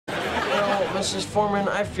Mrs. Foreman,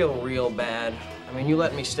 I feel real bad. I mean, you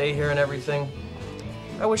let me stay here and everything.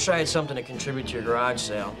 I wish I had something to contribute to your garage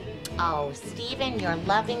sale. Oh, Stephen, your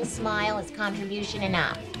loving smile is contribution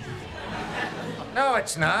enough. No,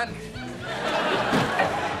 it's not.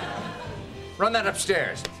 Run that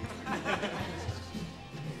upstairs.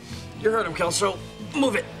 You heard him, Kelso.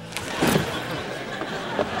 Move it.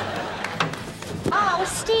 Oh,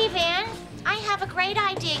 Stephen, I have a great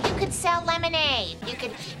idea. You could sell lemonade. You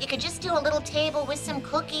could just do a little table with some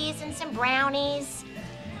cookies and some brownies.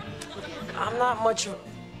 I'm not much of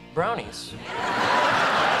brownies.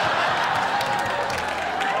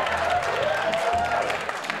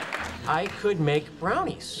 I could make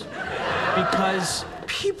brownies because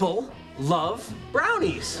people love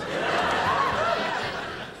brownies.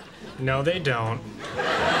 No, they don't.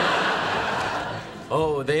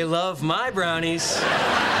 Oh, they love my brownies.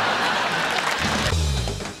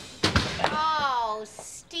 Oh,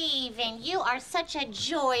 Stephen, you are such a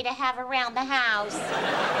joy to have around the house.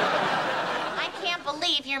 I can't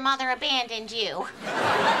believe your mother abandoned you.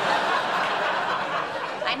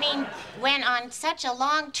 I mean, went on such a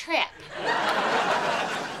long trip.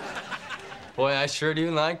 Boy, I sure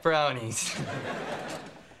do like brownies.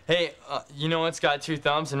 Hey, you know what's got two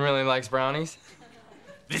thumbs and really likes brownies?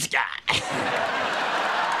 This guy.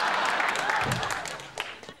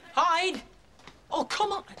 Hyde! Oh,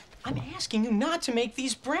 come on. I'm asking you not to make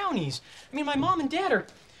these brownies. I mean, my mom and dad are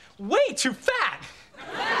way too fat.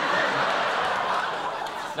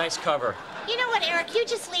 Nice cover. You know what, Eric? You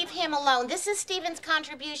just leave him alone. This is Stephen's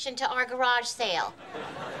contribution to our garage sale.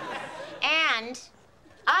 And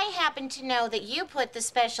I happen to know that you put the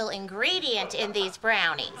special ingredient in these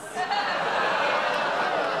brownies.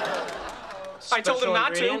 I told him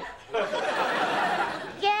not to.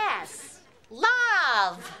 Yes.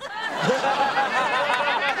 Love.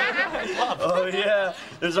 Oh, yeah.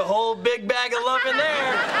 There's a whole big bag of love in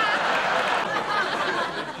there.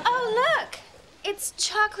 Oh, look. It's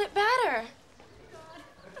chocolate batter.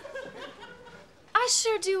 I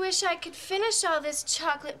sure do wish I could finish all this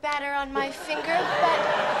chocolate batter on my finger, but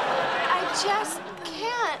I just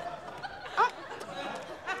can't. Oh.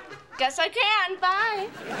 Guess I can. Bye.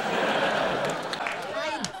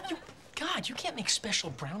 God, you can't make special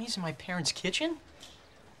brownies in my parents' kitchen?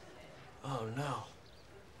 Oh, no.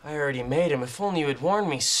 I already made them. If only you had warned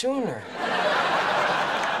me sooner.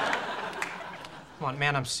 Come on,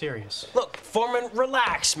 man, I'm serious. Look, Foreman,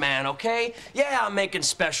 relax, man, okay? Yeah, I'm making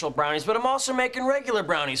special brownies, but I'm also making regular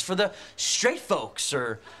brownies for the straight folks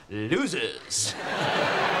or losers.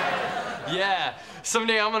 Yeah,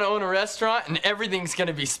 someday I'm gonna own a restaurant and everything's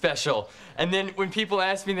gonna be special. And then when people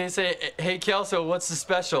ask me, they say, hey, Kelso, what's the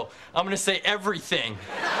special? I'm gonna say everything.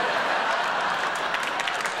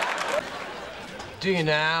 Do you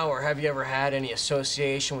now, or have you ever had any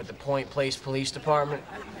association with the Point Place Police Department?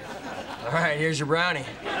 All right, here's your brownie.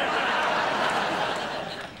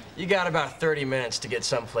 You got about 30 minutes to get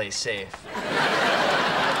someplace safe.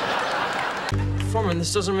 Foreman,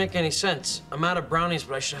 this doesn't make any sense. I'm out of brownies,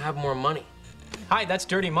 but I should have more money. Hyde, that's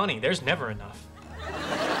dirty money. There's never enough.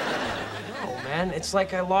 Oh, man, it's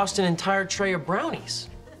like I lost an entire tray of brownies.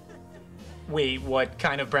 Wait, what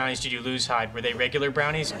kind of brownies did you lose, Hyde? Were they regular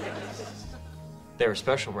brownies? They were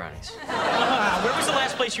special brownies. Where was the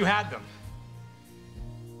last place you had them?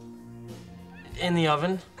 In the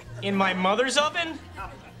oven. In my mother's oven?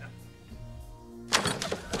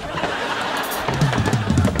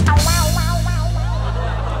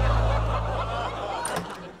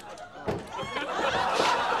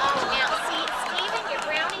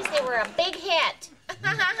 A big hit.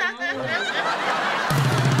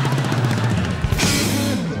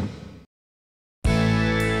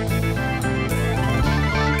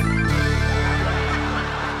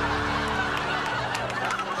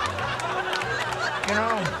 You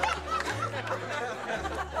know,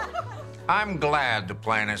 I'm glad the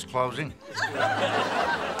plan is closing.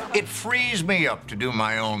 It frees me up to do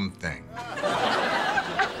my own thing.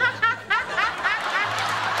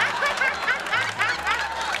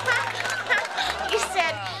 You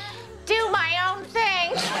said, do my own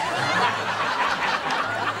thing.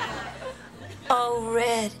 Oh,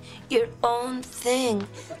 Red, your own thing.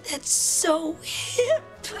 That's so hip.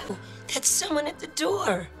 That's someone at the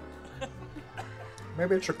door.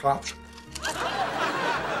 Maybe it's your cops.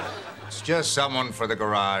 It's just someone for the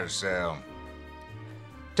garage sale.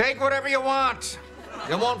 Take whatever you want.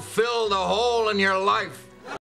 It won't fill the hole in your life.